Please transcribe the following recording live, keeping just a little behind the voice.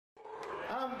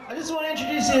I just want to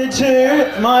introduce you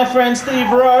to my friend Steve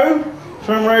Rowe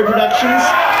from Rowe Productions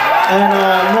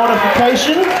and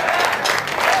Mortification.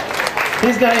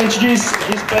 He's going to introduce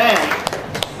his band.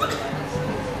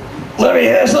 Let me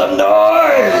hear some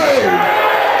noise!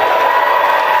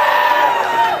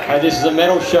 Hey, this is a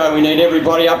metal show. We need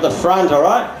everybody up the front, all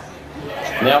right?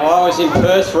 Now, I was in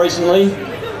Perth recently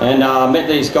and met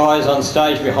these guys on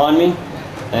stage behind me.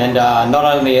 And not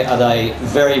only are they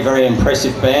very, very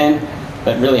impressive band,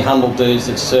 but really humble dudes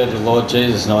that serve the Lord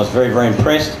Jesus, and I was very, very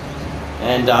impressed.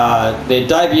 And their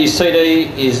debut CD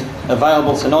is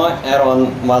available tonight out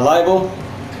on my label.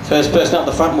 First person up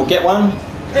the front will get one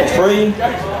for free.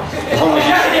 As long as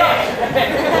you...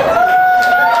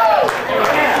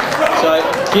 So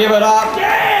give it up.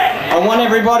 I want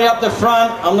everybody up the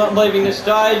front. I'm not leaving the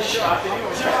stage.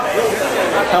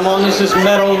 Come on, this is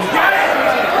metal.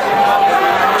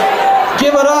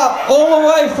 Give it up, all the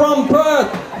way from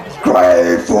Perth.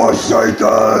 Grave for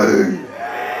Satan!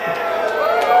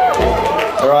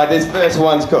 Alright, this first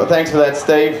one's called, thanks for that,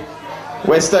 Steve.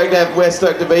 We're stoked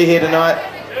to be here tonight.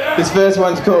 This first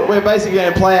one's called, we're basically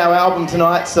going to play our album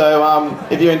tonight, so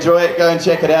if you enjoy it, go and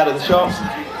check it out at the shops.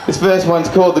 This first one's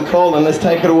called The Call, and let's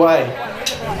take it away.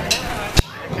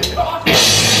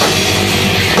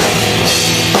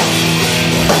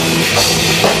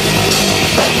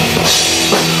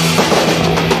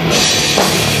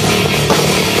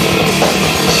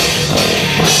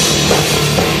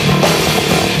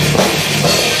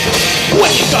 When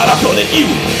you got up on it, you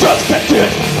just kept it.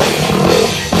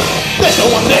 There's no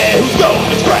one there who's going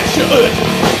to scratch your hood.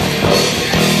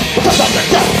 Cause I'm the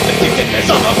captain and thinking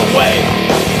there's another way.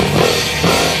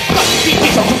 But you keep me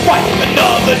to fight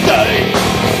another day.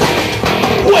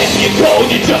 When you're cold,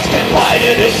 you just can't fight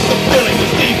it. It's the feeling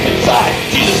that's deep inside.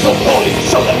 Jesus, so holy,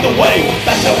 show them the way.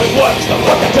 That's how it works, the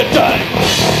work of today.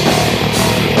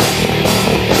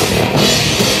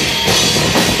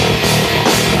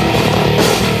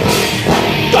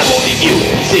 God won't leave you,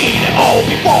 seen it all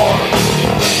before.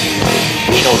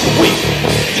 He knows you're weak,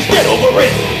 just get over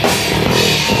it.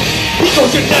 He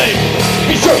knows your name,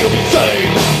 be sure you'll be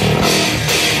saved.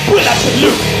 Relax and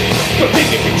loose, don't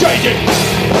think you can change it.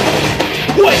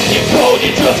 When you're cold,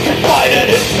 you just can't fight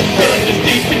it. It's the feeling that's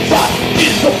deep inside.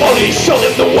 Jesus will only show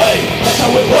them the way. That's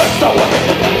how it works, the work of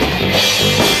the day.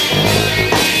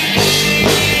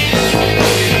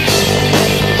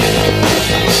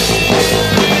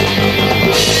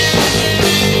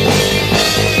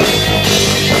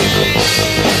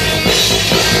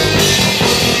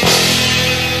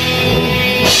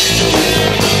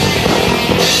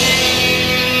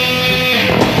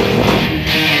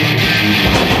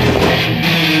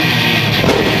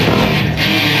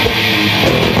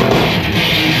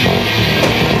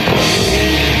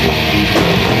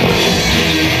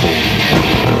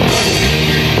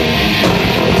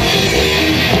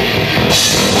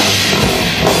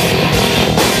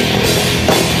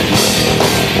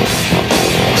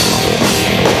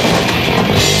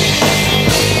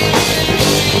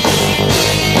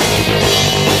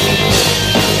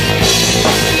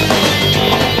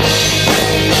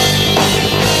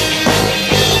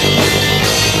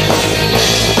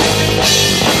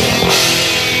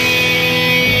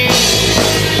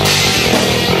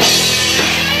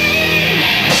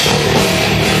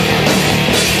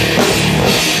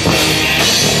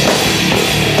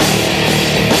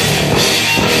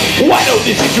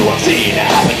 This is what I've seen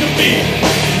happen to me.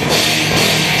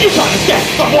 You can't escape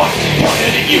from what's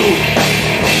pointed at you.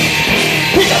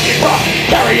 Pick up your cross,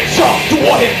 carry it strong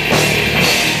toward him.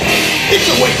 It's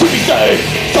a way to be saved,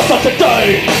 so start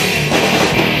today.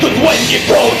 Cause when you're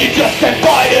cold, you just can't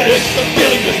fight it. It's the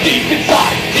feeling that's deep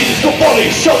inside. Jesus will fully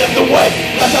show them the way.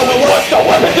 That's how it works, the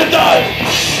weapon today.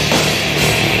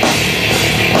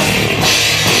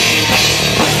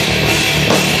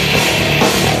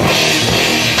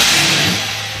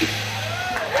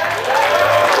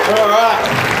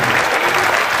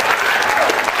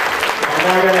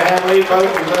 I'm going to have lead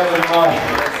vocals over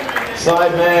my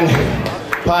side man,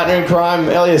 partner in crime,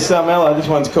 Elias Salmella. This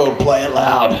one's called Play It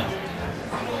Loud.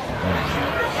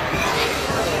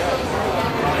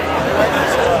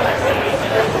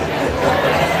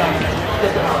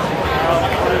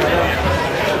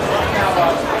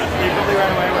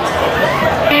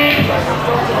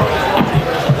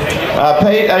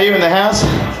 Pete, are you in the house?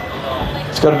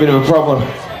 It's got a bit of a problem.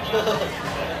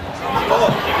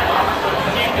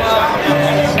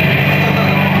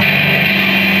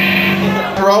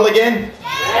 Roll again?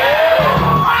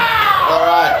 All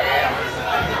right.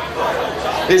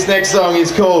 This next song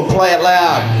is called Play It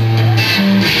Loud.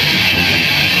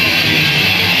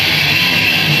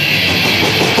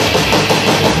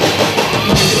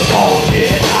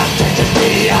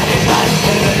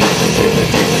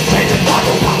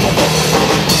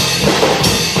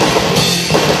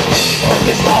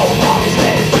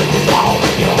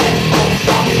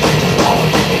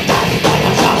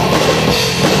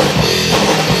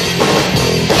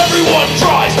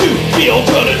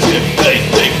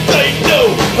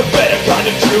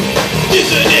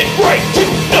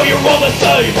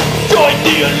 name. Join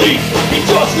the elite, be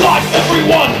just like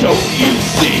everyone. Don't you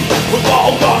see, we've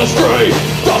all gone astray.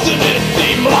 Doesn't it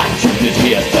seem like truth is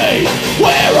hearsay?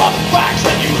 Where are the facts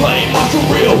that you claim are so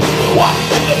real? What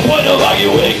is the point of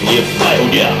arguing? You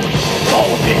failed, yeah. All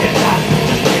of it is that,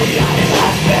 just be honest,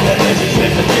 that's better than just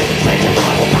live the difference, make it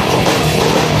final battle.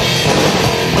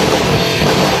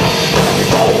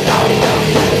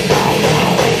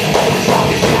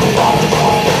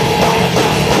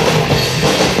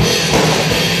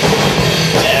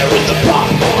 There is a plot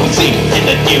we see in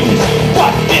the news,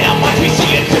 but in our minds we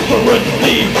see it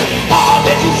differently. Are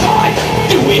there two sides?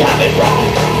 Do we have it wrong?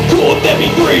 Could there be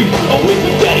three? Are we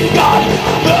forgetting God?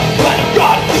 The plan of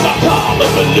God is our common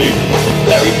belief.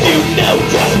 Very few know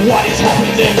just what is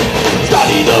happening.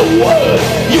 Study the word,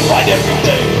 you find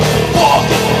everything.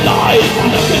 Forget the lies and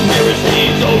the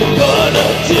conspiracies,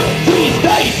 alternative these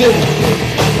days.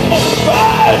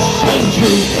 Old-fashioned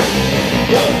truth.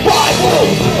 The Bible,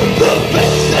 the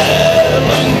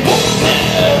best-selling book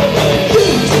never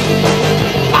used.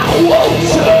 Our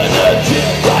alternative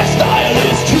lifestyle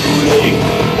is truly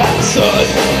absurd.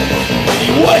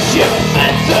 We worship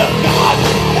and serve God,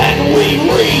 and we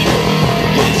read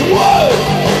His Word.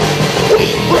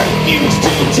 We refuse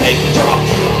to take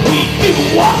drugs. We do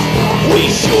what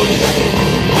we should.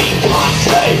 We can't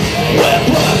say we're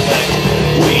perfect.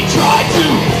 We try to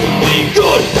be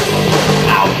good.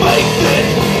 Our faith in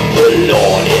the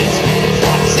Lord is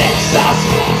what sets us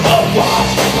apart.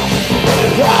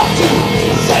 We're proud to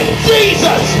say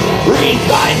Jesus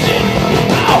resides in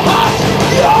our hearts.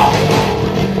 Yeah.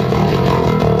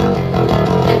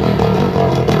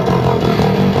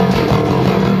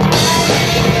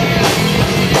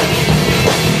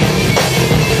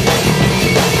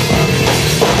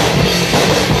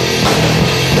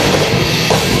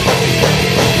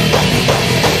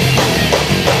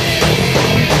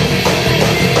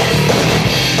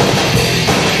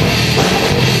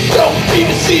 Be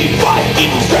deceived by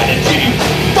evil strategy.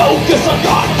 Focus on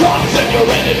God, conserve your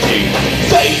energy.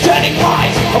 Satanic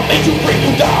lies are made to bring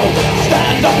you down.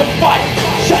 Stand up and fight,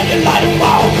 shine your light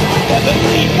around.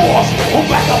 Heavenly force will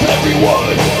back up every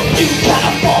word. You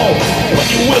cannot fall when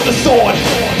you wield the sword.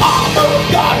 Armor of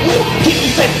God will keep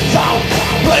you safe and sound.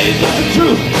 Praise the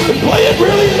truth and play it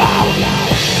really loud.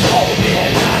 Hold me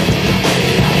at night.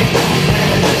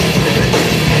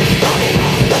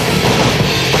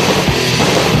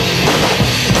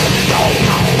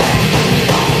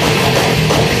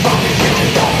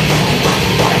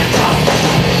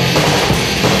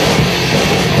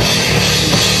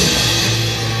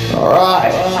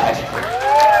 Alright.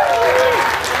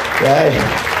 Okay.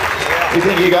 We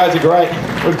think you guys are great.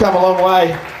 We've come a long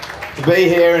way to be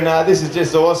here, and this is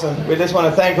just awesome. We just want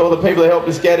to thank all the people who helped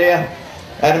us get here.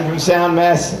 Adam from Sound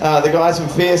Mass, the guys from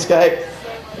Fearscape,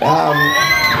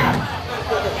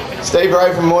 Steve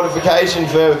Rowe from Mortification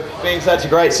for being such a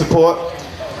great support.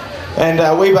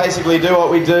 And we basically do what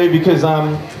we do because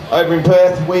over in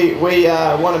Perth we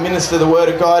want to minister the Word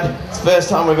of God. It's the first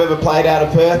time we've ever played out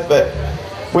of Perth, but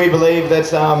we believe that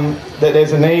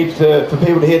there's a need for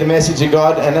people to hear the message of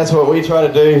God, and that's what we try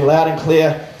to do loud and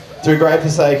clear through Great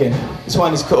Forsaken. This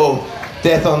one is called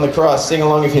Death on the Cross. Sing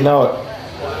along if you know it.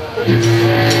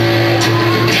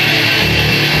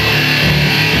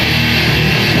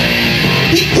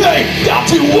 He came down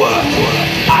to earth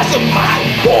as a man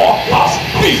for us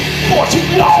before too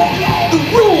long. The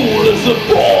rulers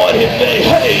aboard him, they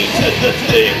hated the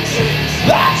things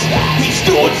that he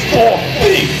stood for,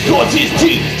 because his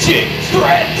teaching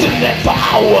strengthened their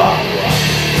power.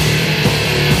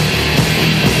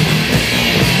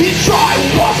 His trial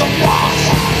was a farce.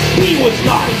 He was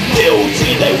not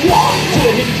guilty, they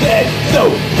wanted him dead,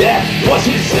 so death was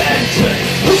his sentence.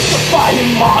 Crucify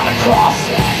him on the cross.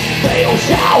 They all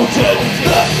shouted,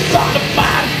 the Son of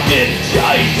Man in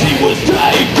chains he was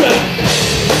taken.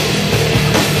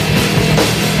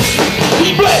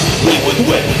 He bled, he was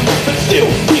whipped, but still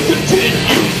he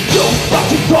continued not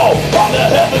to call on the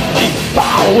heavenly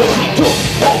powers. He took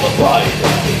all the pain,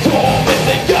 torment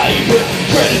they gave him.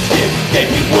 Credits gave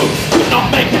him wounds, could not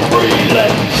make him breathe.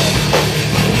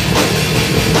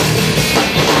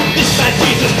 This man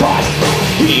Jesus Christ,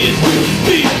 he is to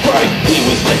be praised. He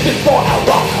was lifted for our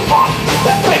rock heart.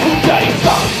 That faithful day,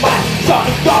 Son of Man, Son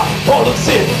of God, all of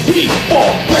sin. He bore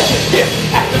precious gift,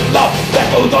 act of love that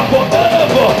goes on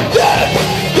forever. Death,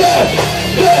 death,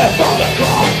 death on the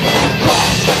cross.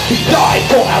 He died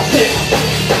for our sins.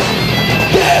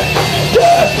 Death,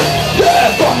 death,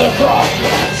 death on the cross.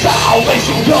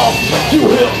 Salvation comes to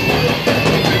him.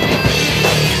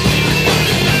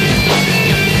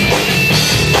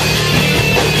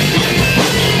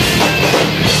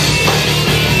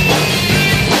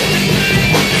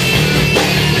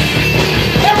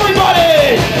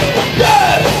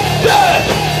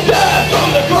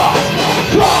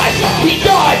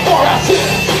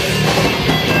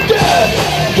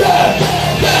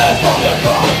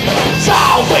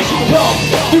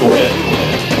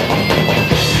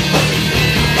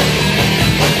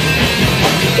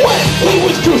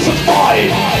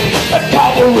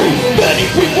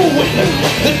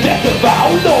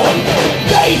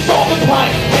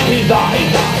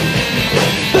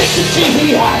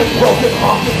 broken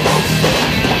heart.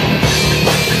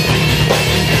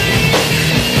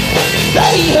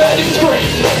 They heard him scream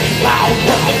loud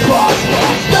from the cross.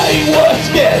 They were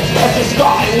scared as the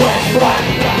sky went black.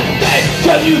 They'd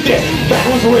tell you this, that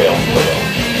was real.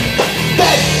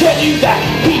 They'd tell you that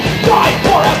he died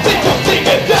for our sins. So sing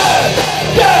it, death,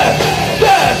 death,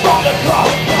 death on the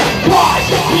cross. Christ,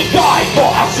 he died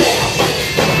for our sins.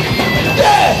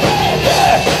 Death,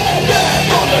 death,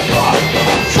 death on the cross.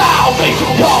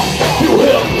 Salvation comes through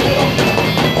him.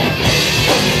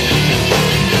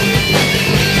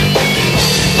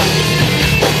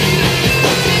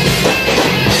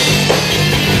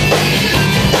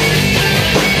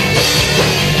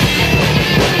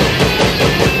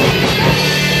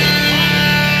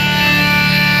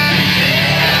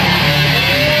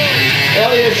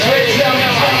 Elliot, switch them.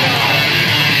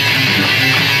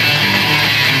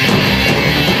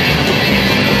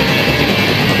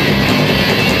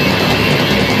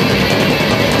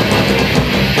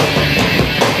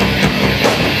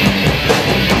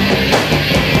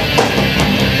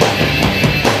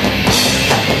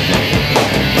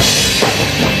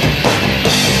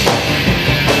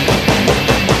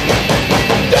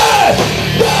 Death,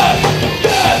 death,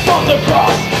 death on the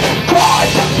cross.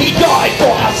 Christ, he died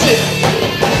for our sins.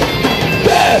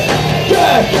 Death,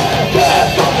 death,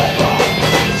 death on the cross.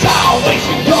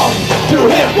 Salvation comes through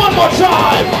him. One more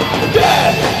time.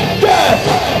 Death, death,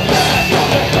 death on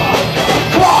the cross.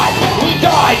 Christ, he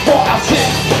died for our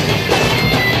sins.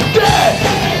 Death,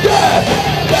 death,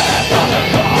 death on the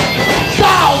cross.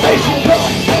 Salvation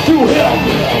comes through him.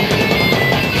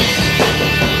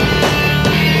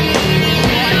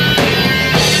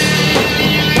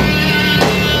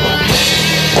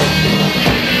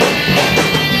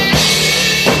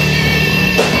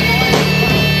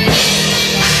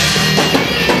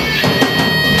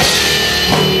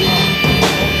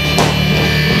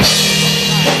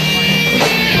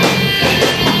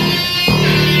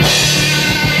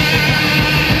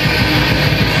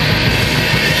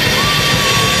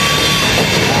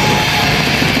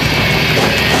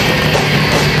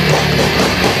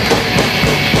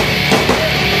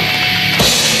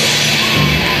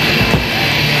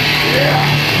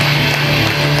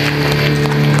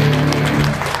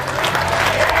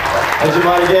 As you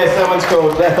might have guessed, that one's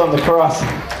called Death on the Cross.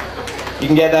 You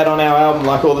can get that on our album,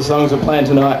 like all the songs we're playing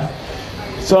tonight.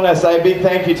 Just want to say a big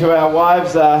thank you to our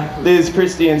wives, Liz,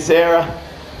 Christy and Sarah,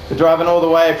 for driving all the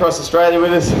way across Australia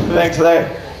with us. Thanks for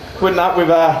that. Putting up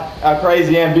with our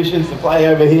crazy ambitions to play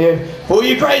over here. For all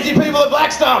you crazy people at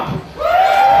Blackstump!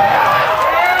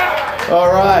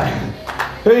 All right.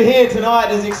 Who here tonight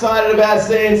is excited about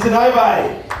seeing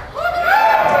Synovae?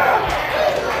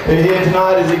 Who here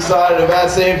tonight is excited about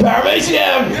seeing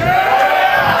Paramecium?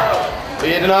 Who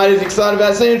here tonight is excited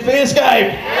about seeing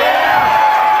Fearscape?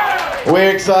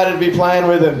 We're excited to be playing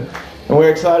with them, and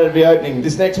we're excited to be opening.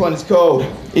 This next one is called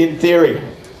In Theory.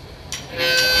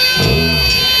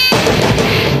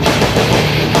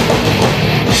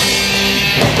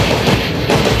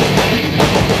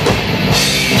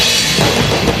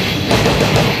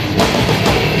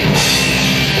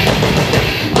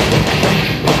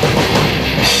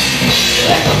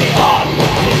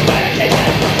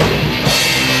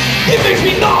 It makes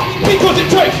me numb because it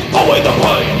takes away the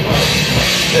pain.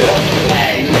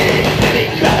 Make me any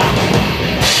better.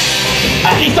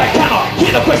 At least I cannot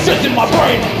hear the questions in my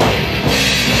brain.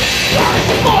 Where is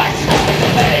the voice?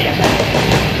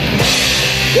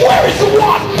 Where is the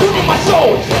one who knew my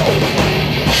soul?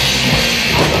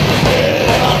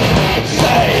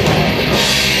 Say,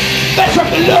 they're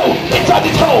trapped below inside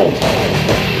this hole.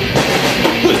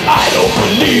 'Cause I don't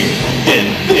believe in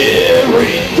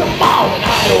theory. Come on,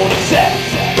 I don't accept.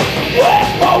 We're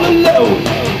all alone.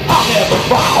 I'll never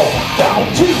bow down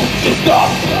to this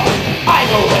stuff. I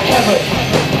know that heaven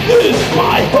is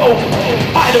my home.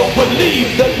 I don't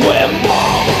believe that we're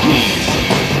monkeys.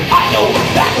 I know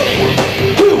exactly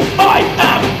who I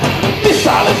am. This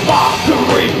silent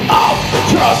mockery of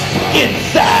trust,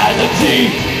 insanity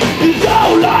is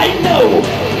all I know.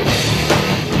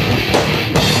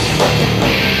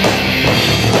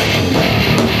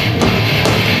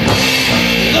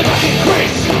 The fucking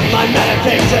Chris, my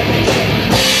medication.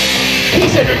 He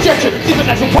said rejection is a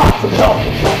natural part from hell.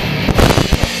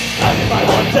 And if I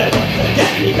wanted to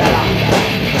get any better,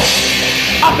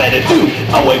 I better do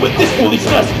away with this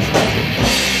foolishness.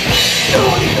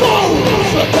 Nobody calls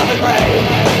for the grave.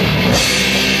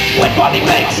 When body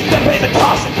makes them pay the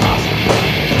cost.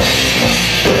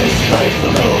 This makes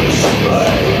the foolish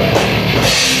way.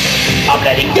 I'm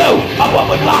letting go of what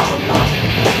was lost.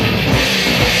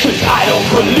 'Cause I don't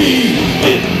believe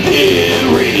in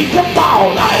theory. Come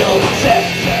on, I don't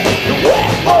accept.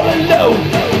 all alone.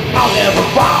 I'll never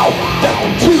bow down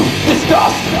to this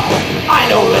dust. I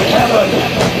know that heaven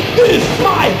is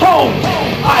my home.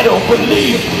 I don't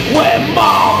believe where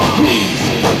mom please.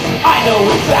 I know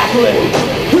exactly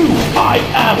who I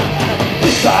am.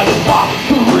 This silent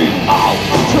mockery of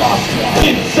trust.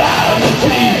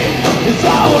 Insanity is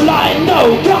all I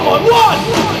know. Come on, 1,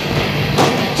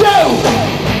 2,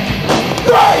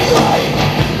 3,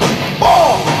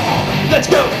 4. Let's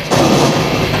go.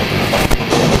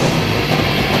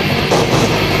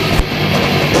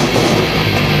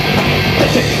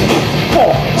 They're taking me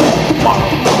for tomorrow.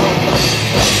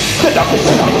 The doctor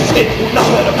said I was it will not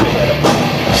let him be.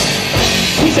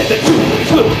 He said the truth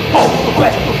flew all the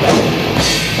way.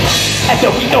 And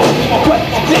there'll be no more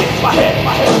questions in my head.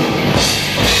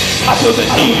 I feel the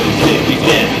needle sticking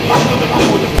in. I feel the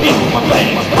fluid in my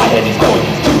veins. My head is going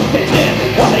to dead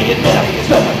end. While they admit I'm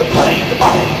stuck on the plane,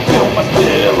 I feel my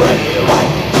spirit right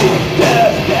in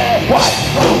death. Why?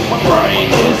 My brain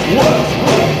is worse.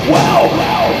 Well,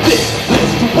 this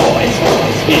little voice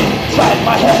inside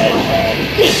my head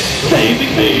is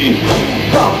saving me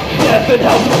from death and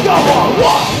hell. So come on,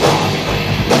 1,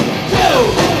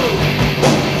 2,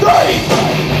 3,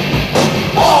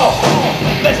 4.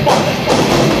 Let's go.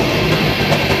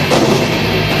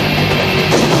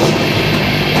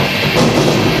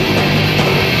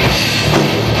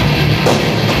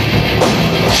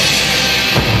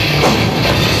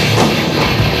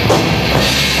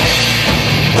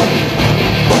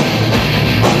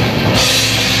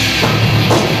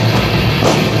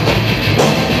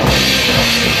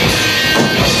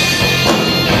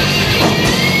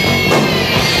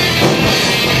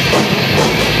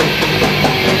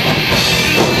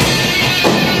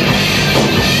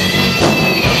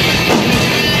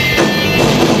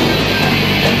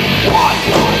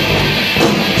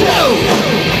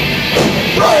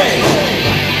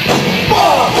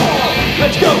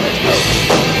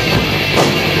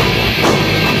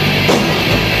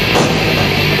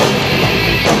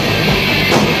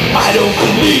 I don't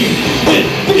believe in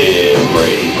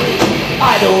theory.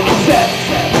 I don't accept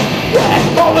that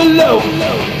all alone.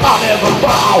 I'll never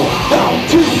bow down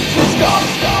to this God.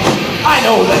 I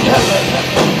know that heaven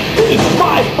is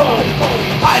my home.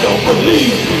 I don't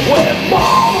believe where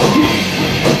mom is.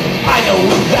 I know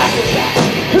exactly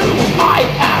who I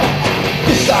am.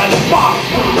 This silent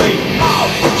mockery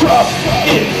of trust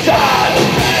inside of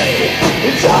me.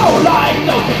 It's all I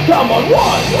know. Come on, 1,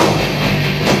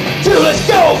 2, let's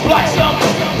go, Blackstump.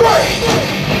 3,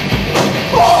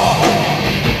 4.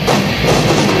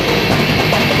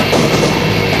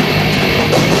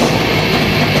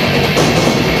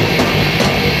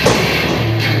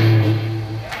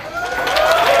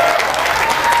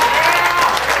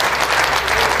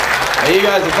 Hey, you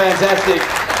guys are fantastic.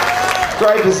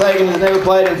 Great Forsaken has never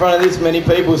played in front of this many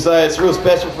people, so it's real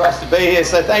special for us to be here.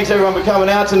 So thanks everyone for coming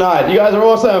out tonight. You guys are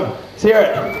awesome. Let's hear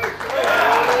it.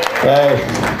 Okay.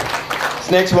 This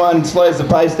next one slows the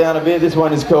pace down a bit. This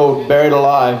one is called Buried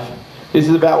Alive. This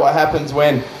is about what happens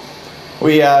when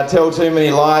we tell too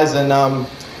many lies and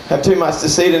have too much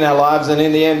deceit in our lives, and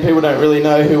in the end people don't really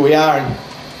know who we are, and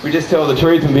if we just tell the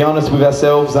truth and be honest with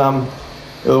ourselves,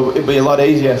 it'll be a lot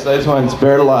easier. So this one's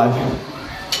Buried Alive.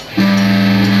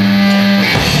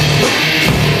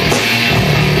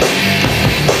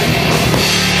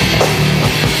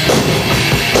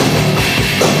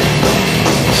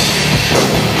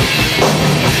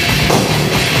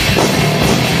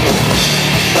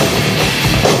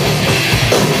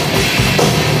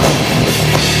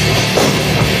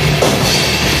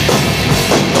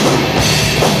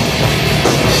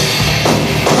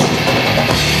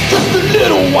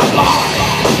 One lie,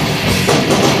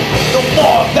 no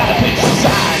more of that bitch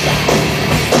inside.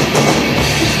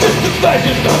 It's just a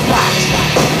version of facts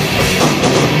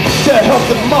to help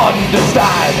them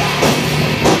understand.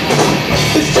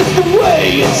 It's just the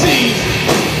way it seems,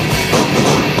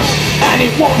 and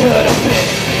it won't hurt a bit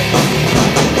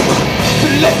to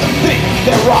let them think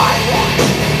they're right,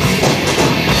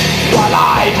 while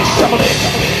I just shovel it.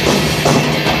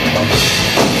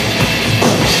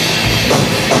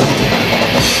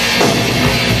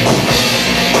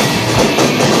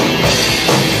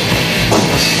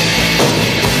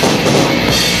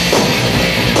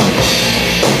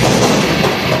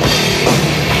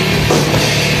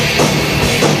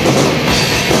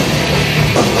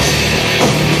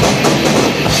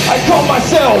 I call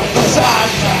myself sad.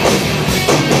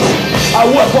 I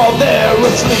work while they're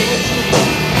asleep.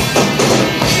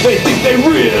 They think they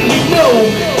really know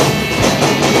me.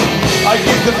 I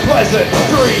give them pleasant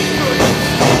dreams.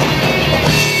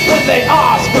 When they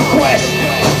ask a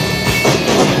question,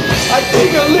 I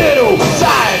take a little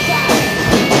time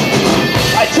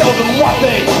tell them what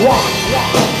they want.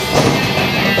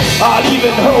 I'll even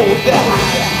hold their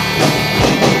hand.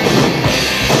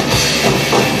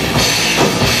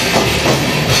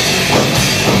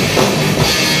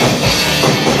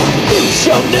 You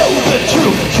shall know the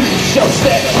truth, truth shall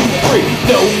set you free.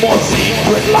 No more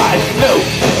secret life, no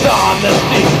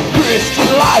dishonesty. Christian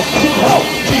life can help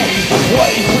Jesus'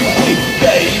 ways quickly.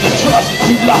 Gain the trust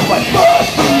you love by first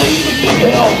believing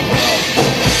in help.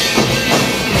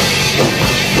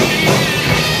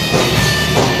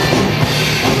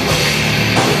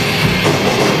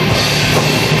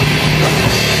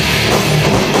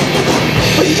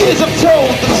 For years I've told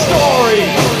the story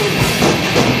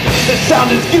that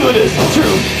sound as good as the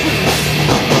truth.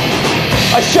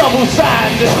 I shovel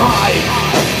sand and hide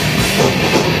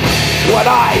what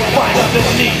I find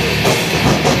underneath.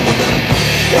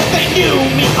 If they knew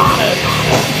me honest,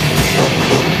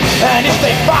 and if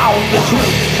they found the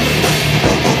truth,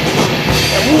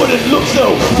 it wouldn't look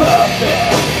so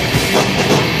perfect,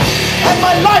 and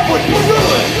my life would be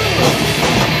ruined.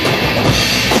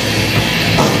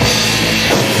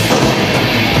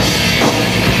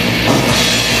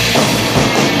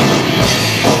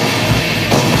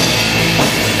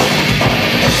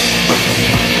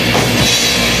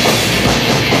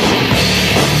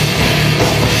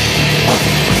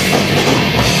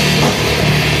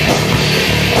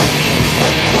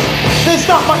 There's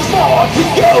not much more to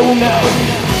go now.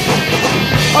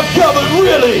 I've covered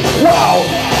really well.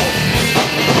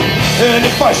 And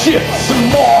if I shift some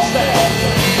more sand,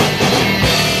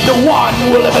 no one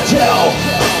will ever tell.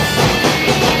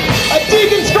 I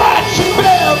dig and scratch and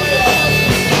build.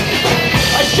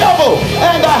 I shovel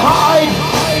and I hide.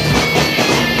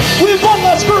 With one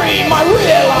last scream I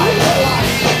realize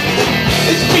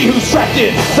it's me who's trapped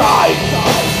inside.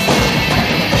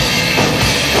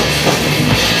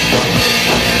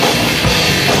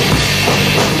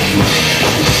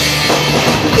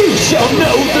 You shall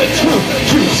know the truth,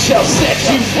 truth shall set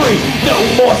you free. No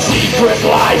more secret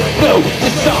life, no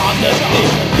dishonesty.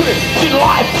 Christian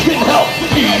life can help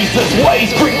Jesus' ways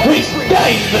bring peace.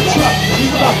 Gain the trust you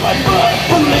love by first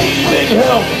believing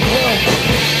Him.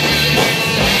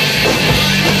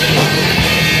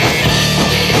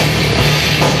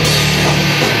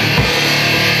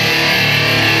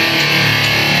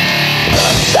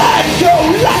 And go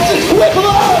lashes quickly.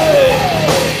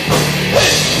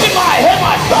 In my head,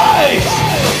 my face,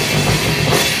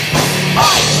 I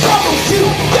struggle to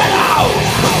get out.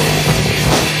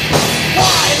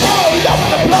 I know that's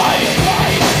the place.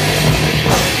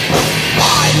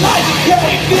 My life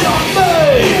caved in on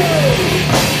me.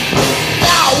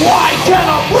 Now I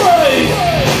cannot breathe.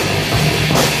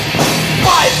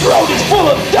 My throat is full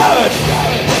of dirt.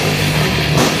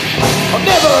 I'll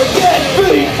never again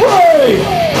be free.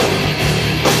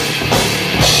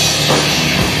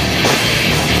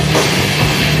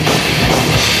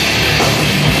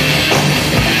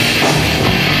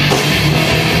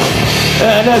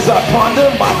 And as I ponder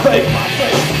my fate,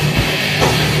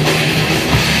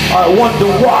 I wonder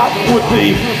what would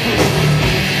be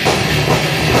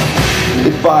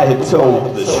if I had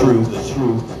told the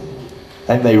truth,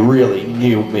 and they really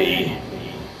knew me.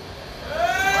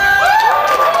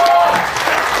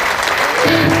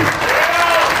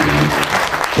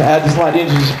 Okay, I'd just like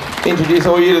to introduce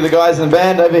all you to the guys in the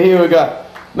band. Over here we've got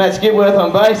Matt Skipworth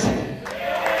on bass.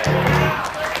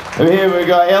 Over here we've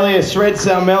got Elias Shred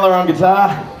Salmella on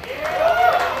guitar.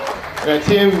 We've got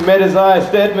Tim Metazai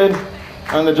Stedman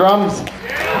on the drums.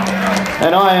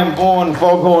 And I am Vaughan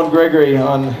Foghorn Gregory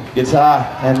on guitar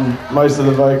and most of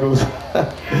the vocals.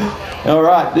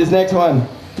 Alright, this next one,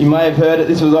 you may have heard it.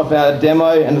 This was off our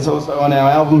demo and it's also on our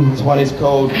album. This one is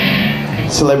called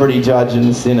Celebrity Judge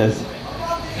and Sinners.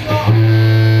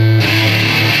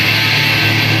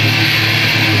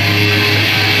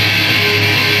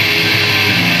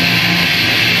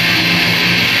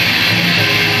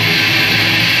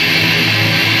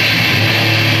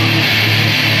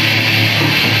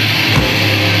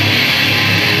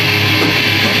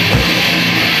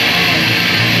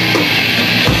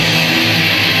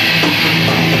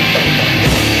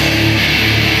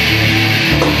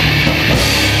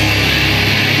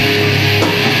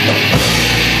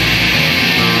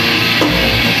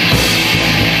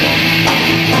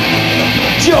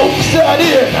 Sat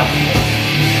in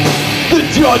the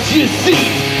judge's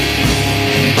seat.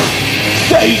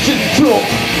 Satan took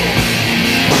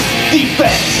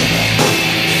defense.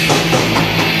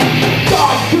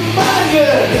 God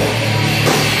commanded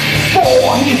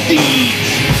for his deeds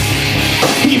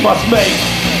he must make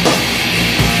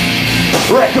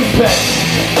recompense.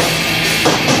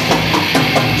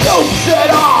 Job said,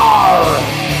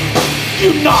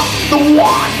 You're not the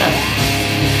one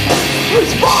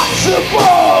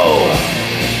responsible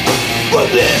for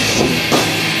this.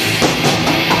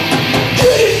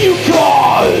 Didn't you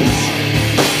cause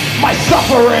my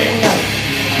suffering?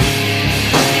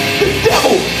 The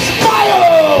devil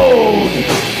smiled.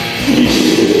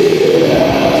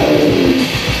 Yeah.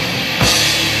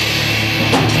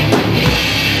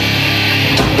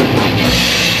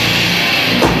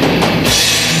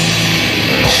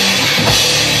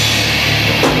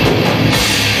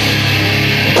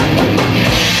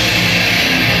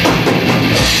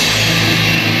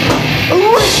 A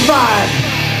rich man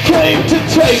came to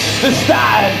take the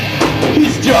stand.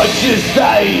 His judges,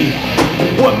 they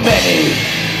were many.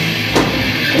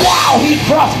 While he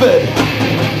prospered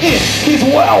in his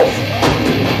wealth,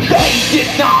 they did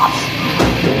not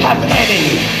have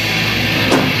any.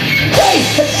 They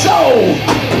had sold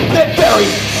their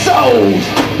very souls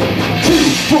to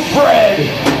put bread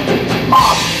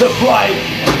on the plate.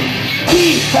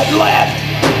 He had left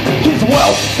his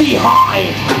wealth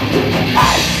behind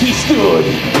as he stood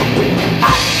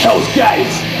at Hell's Gate.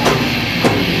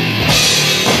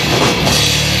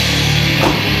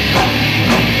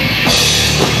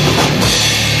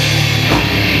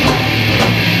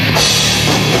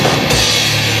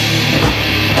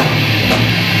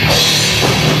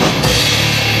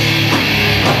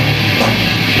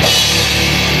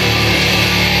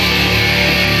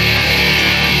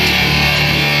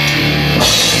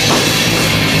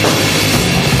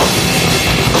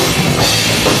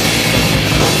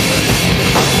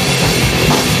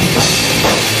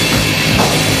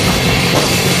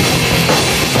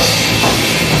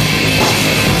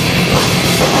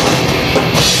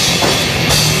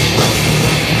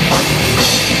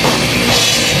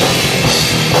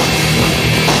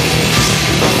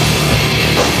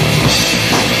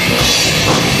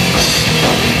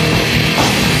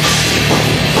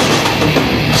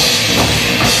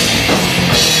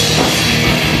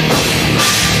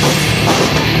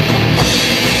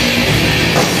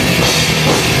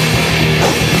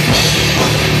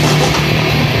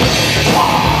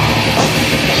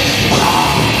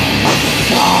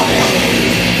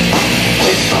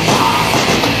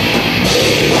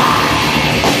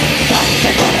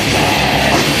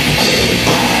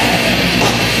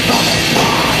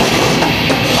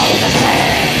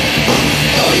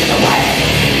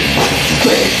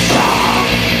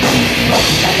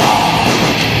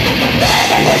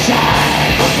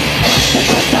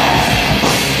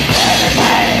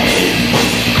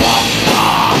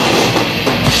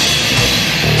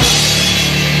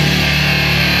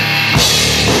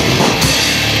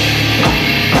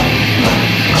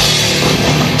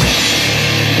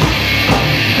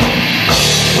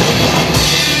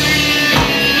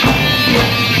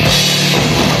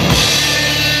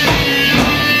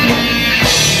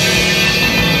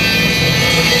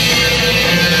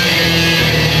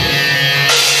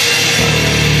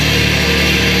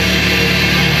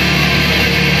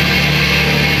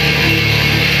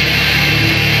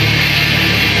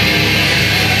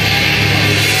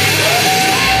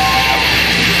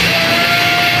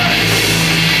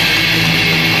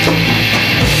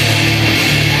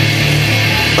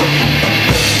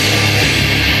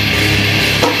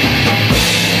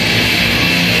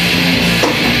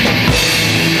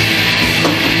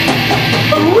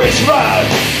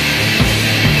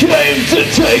 Came to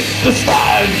take the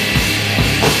stand.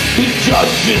 His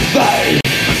judges, they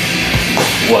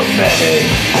were many.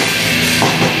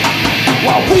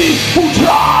 While people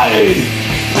tried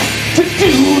to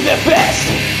do their best,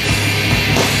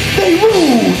 they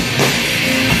ruled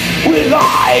with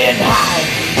iron hand.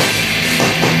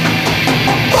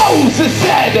 Moses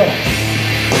said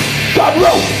God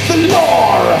wrote the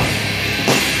law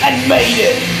and made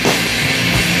it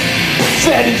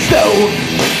set in stone.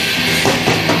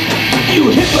 You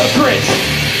hypocrite,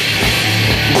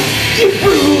 you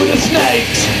brood of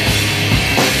snakes,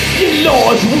 your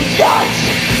laws we got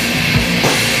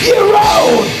your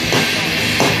own.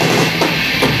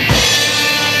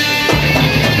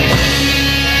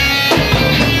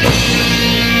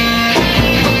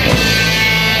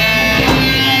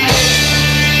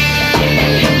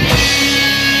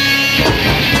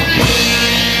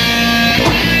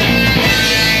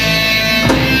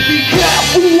 Be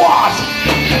careful what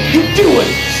you do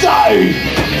and say,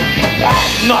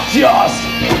 and not just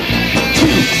to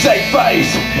save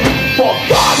face, for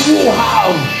God will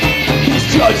have his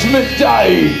judgment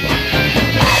day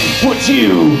and put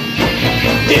you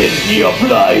in your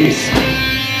place.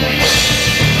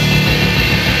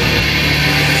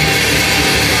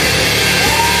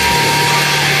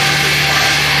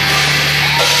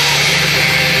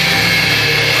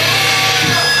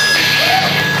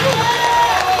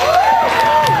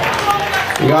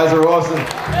 guys are awesome.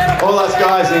 All us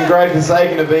guys in Great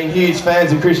Forsaken have been huge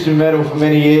fans of Christian metal for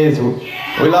many years.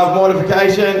 We love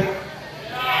Mortification,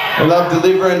 we love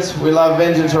Deliverance, we love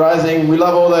Vengeance Rising, we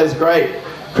love all those great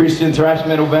Christian thrash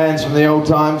metal bands from the old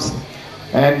times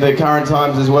and the current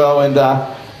times as well. And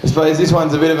I suppose this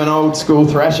one's a bit of an old school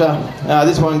thrasher.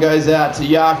 This one goes out to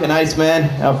Yark and Ace Man,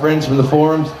 our friends from the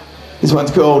forums. This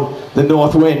one's called The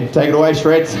North Wind. Take it away,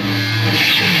 Shreds.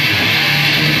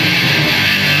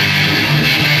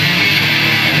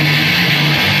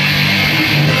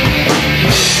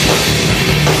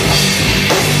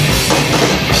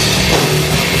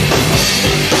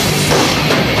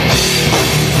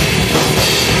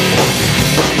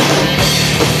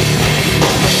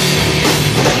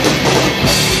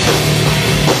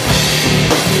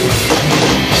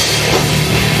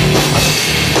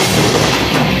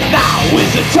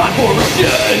 Time for a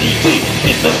journey deep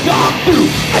in the dark blue.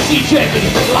 I see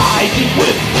champions that lie deep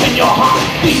within your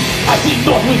heartbeat. I see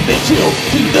north wind they chill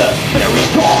to the very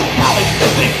core, howling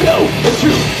as they blow the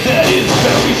truth that is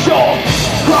very sure.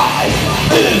 Christ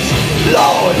is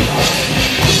Lord.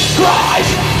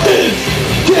 Christ is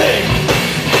King.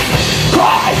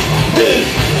 Christ is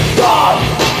God.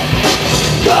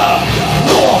 The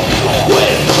North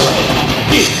Wind.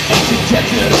 It's ancient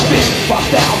texture has been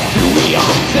passed down through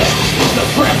eons. The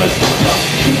premise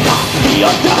cannot be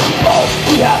undone. All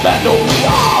we have and all we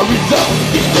are is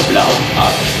in the blow. A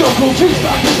stone cold truth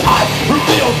from his eye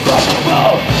revealed from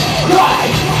above.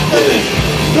 Christ is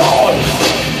Lord.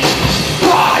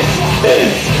 Christ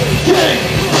is King.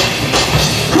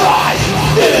 Christ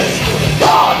is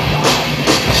God.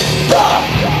 The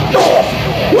North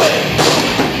Wind.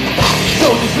 So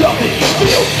this love that you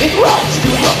feel, it runs to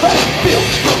your face. Feel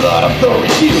the blood of the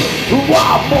refused.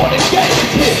 Wild morning game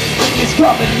is hit. It's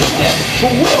coming, your death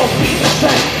will be the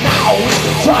same. Now is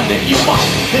the time that you must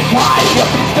then high up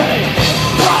his name.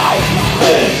 Christ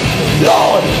is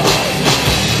Lord.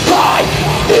 Christ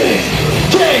is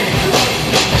King.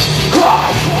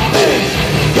 Christ is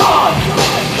God.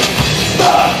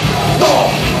 The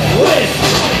North Wind.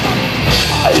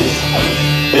 Christ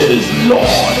is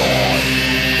Lord.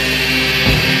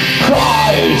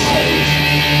 Christ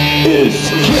is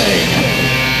King.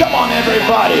 Come on,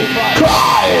 everybody.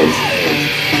 Christ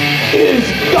is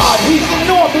God. He's the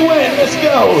North Wind. Let's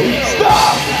go.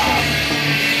 Stop.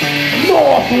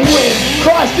 North Wind.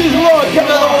 Christ is Lord.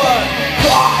 Come on.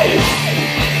 Christ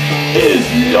is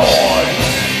Lord.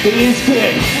 He is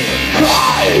King.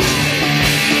 Christ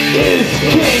is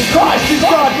King. Christ is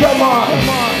God. Come on.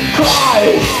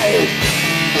 Christ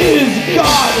is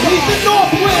God. He's the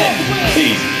North Wind.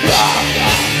 He's God.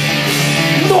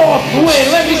 North Wind.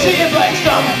 Let me see it,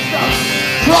 Blackstump.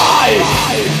 Christ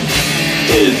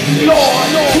is Lord.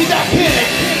 He's a king.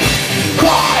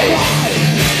 Christ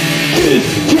is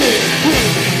King.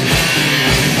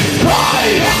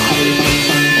 Christ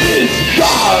is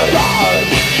God.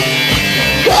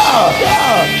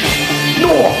 God.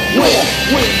 North Wind.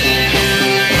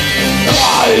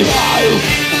 Christ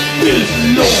is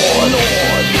Lord.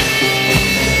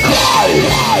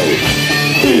 Christ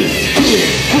is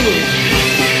King.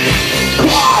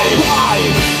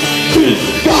 Christ is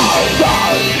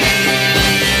God.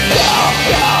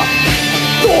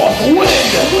 North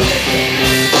Wind.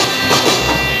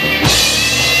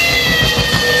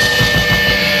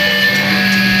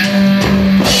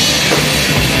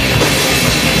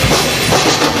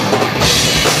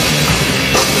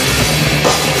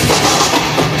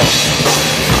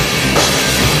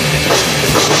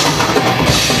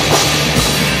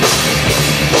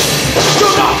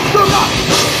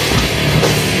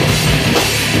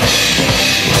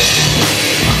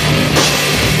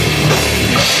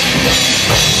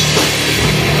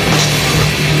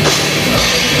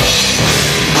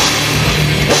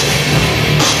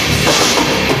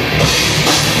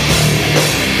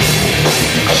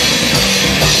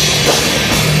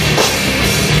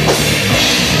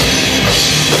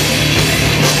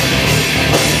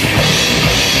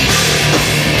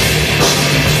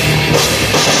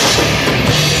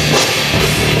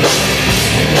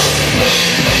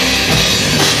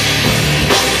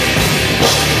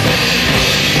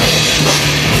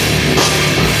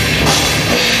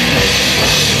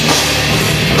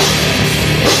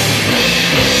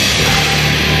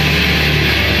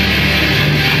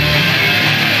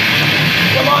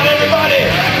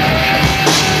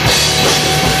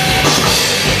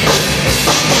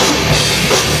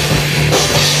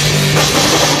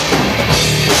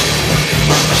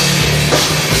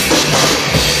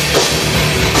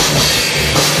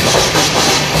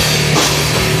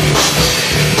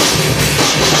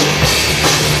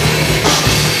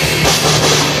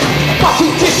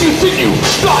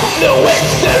 got no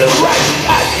acceleration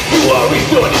as you are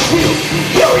returning to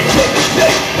your intended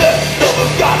state. The love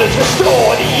of God is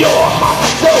restored in your heart.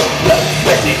 So the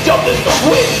message of the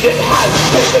wind that has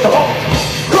taken home.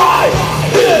 Christ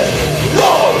is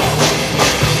Lord.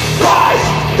 Christ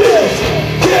is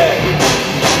King.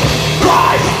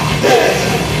 Christ is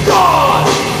God.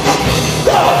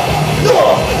 The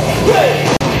Lord King.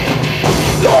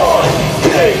 Lord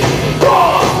King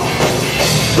God.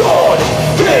 Lord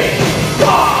King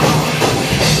God.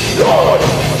 Lord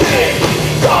King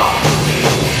God.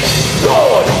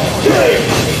 Lord King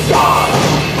God.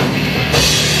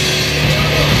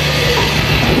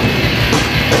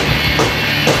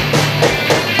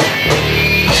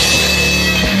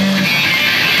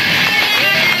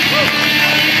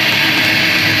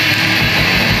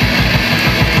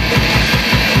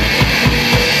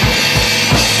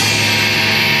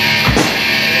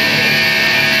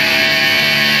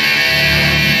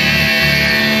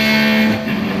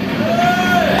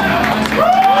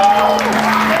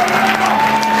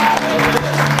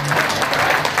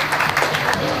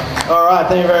 All right,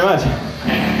 thank you very much.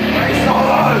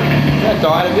 That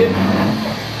died a bit.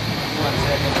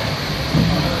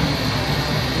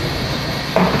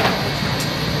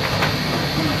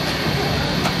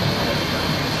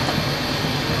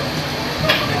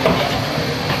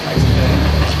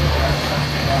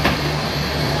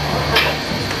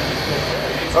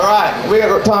 All right, we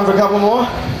got time for a couple more.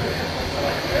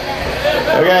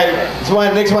 Okay,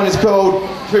 next one is called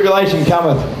Tribulation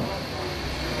Cometh.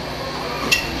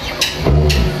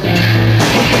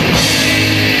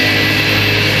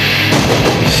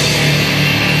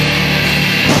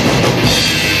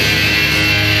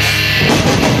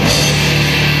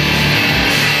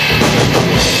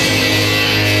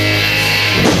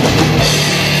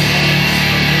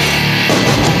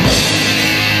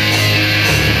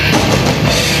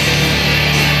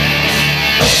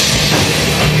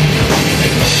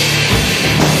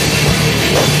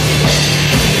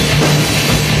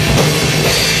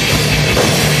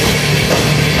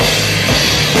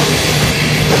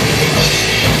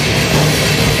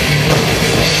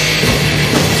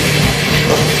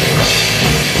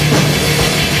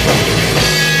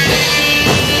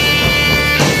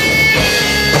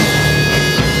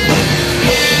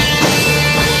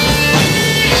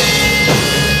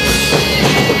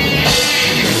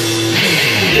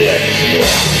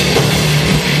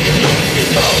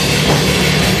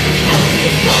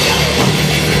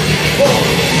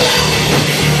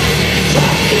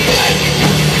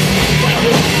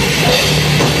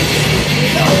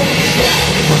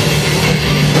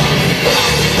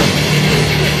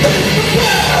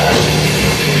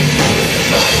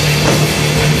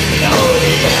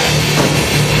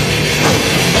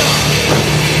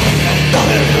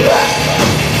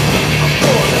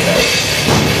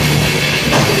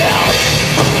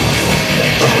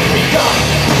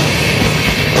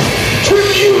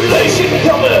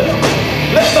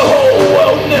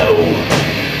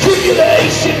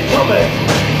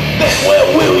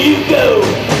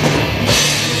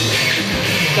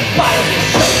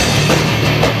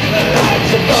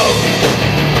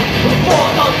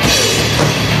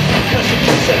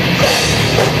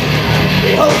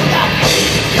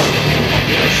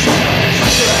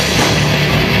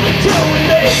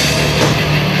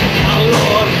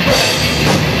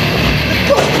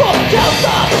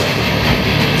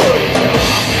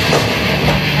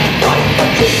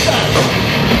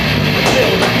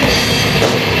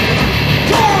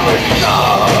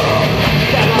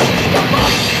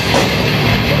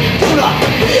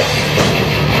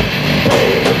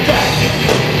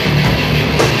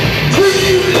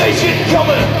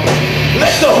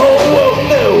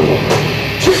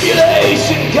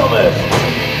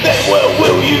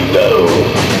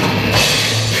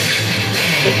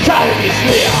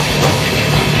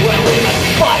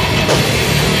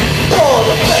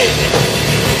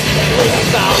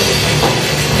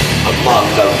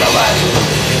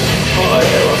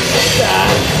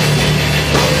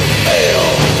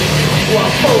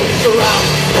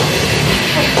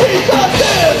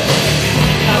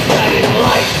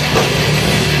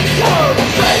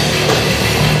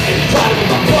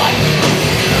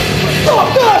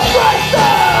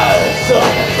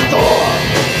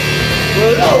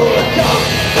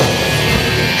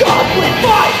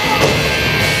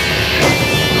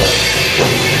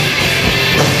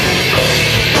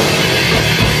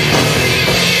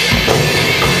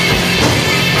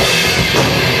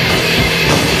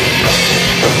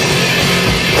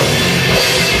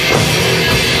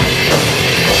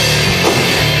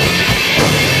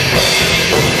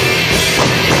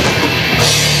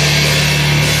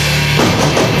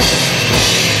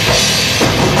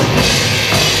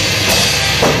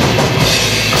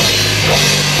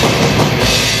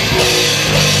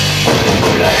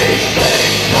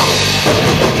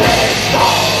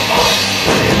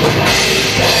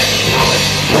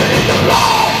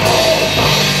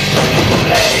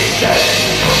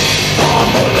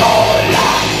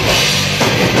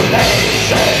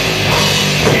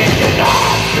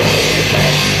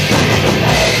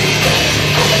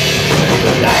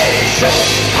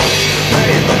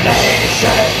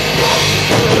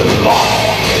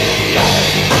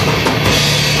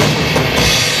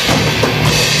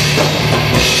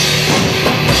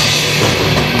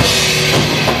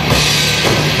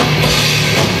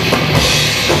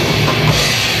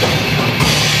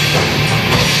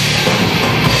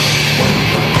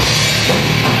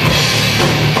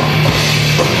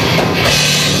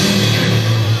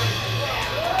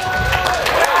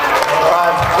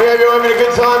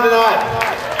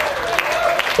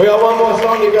 We got one more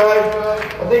song to go.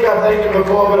 I think I've thanked him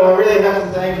before, but I really have to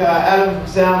thank Adam from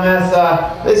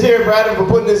Soundmaster. Let's hear it for Adam for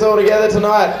putting this all together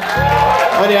tonight.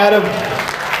 On you, Adam.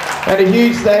 And a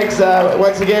huge thanks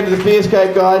once again to the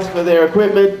Fearscape guys for their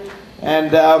equipment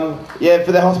and yeah,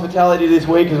 for their hospitality this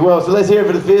week as well. So let's hear it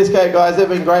for the Fearscape guys. They've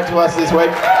been great to us this week.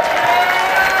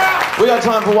 We got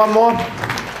time for one more.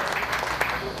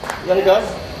 You gotta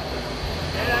go?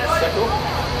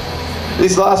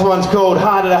 This last one's called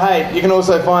Harder to Hate. You can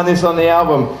also find this on the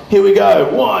album. Here we go.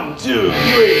 1, 2, 3,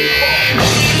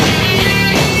 4.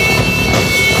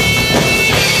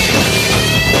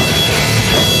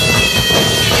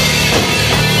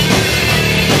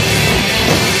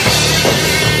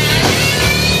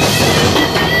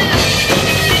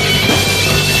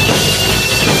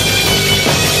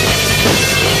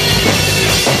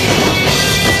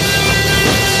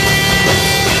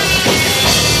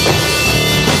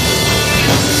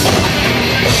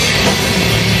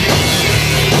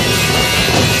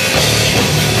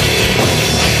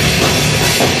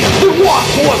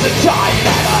 Was a time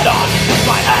that I'd unleashed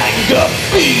my anger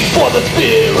before the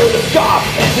spirit of God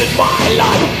entered my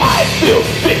life. I feel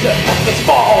bitter at the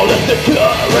small of the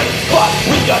current, but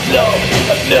we got love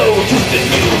and no just in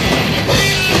you.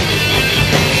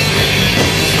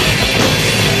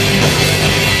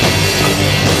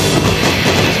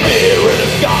 The spirit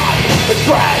of God has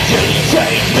gradually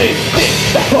changed me. Things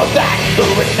that was anger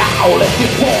and now less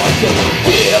important.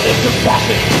 Feeling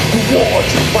compassion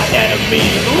towards my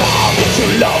enemies. Longing to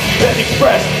love and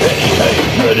express any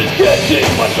hatred is getting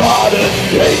much harder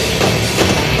to hate.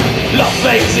 Love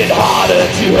makes it harder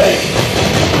to hate.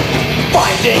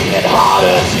 Finding it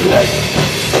harder to hate.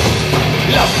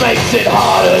 Love makes it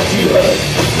harder to hate.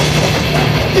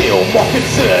 Feel more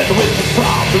concerned with the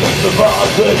problems of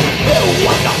others. No,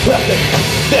 I'm not perfect.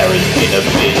 There has been a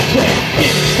big change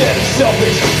instead of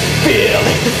selfish.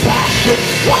 Feeling compassion.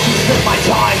 Watching spend my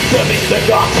time serving the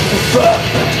gospel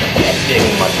first. Getting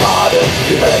much harder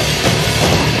to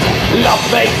hate. Love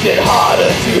makes it harder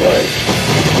to hate.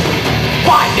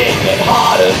 Finding it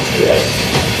harder to hate.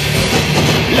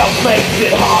 Love makes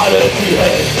it harder to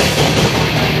hate.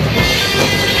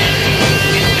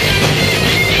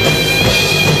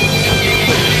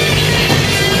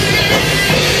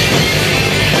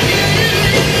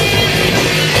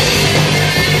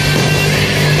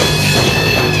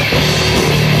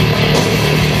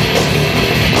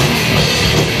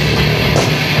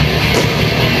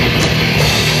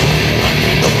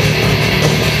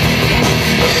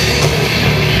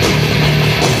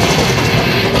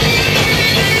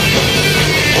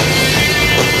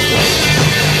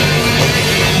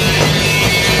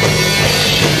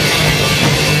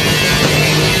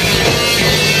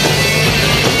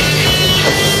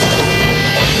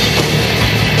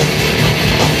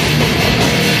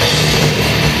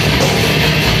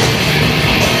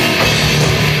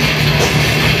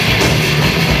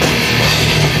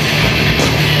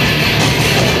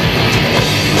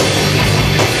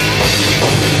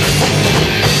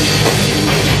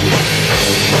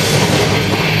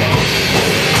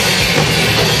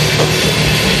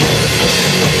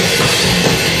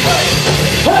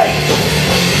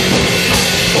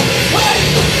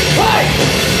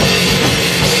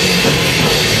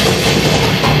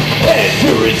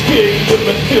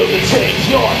 Feel the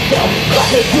change yourself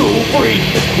like a new breed.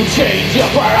 Will change your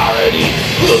priorities.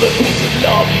 Feel the peace of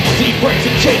love. Deep breaks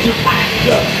and change of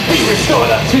anger. Be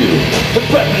restored unto the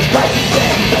purpose Christ is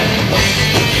sent.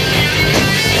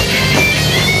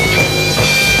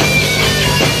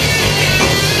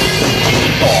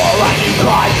 For I knew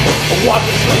Christ, was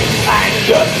a slave to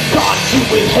anger, consumed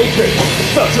with hatred,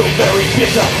 felt so very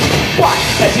bitter. But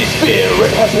as his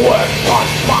spirit has worked on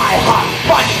my heart,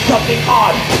 finding something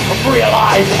odd, I'm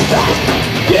realizing that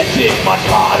getting much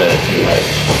harder to hate.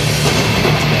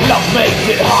 Love makes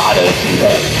it harder to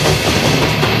hate.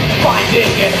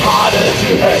 Finding it harder to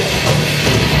hate.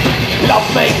 Love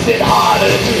makes it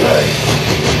harder to hate.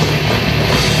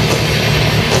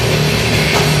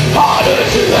 Harder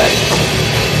to hate.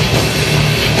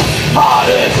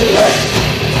 Harder to hate.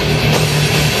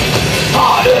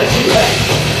 Harder to hate.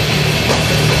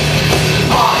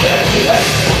 Harder to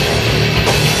hate.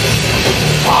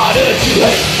 Harder to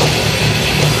hate.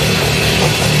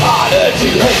 Harder to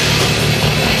hate.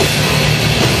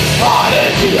 Harder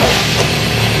to hate.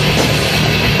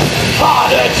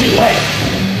 Harder to hate.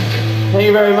 Thank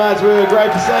you very much. We were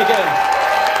great Forsaken.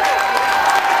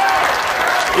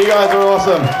 You guys are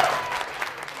awesome.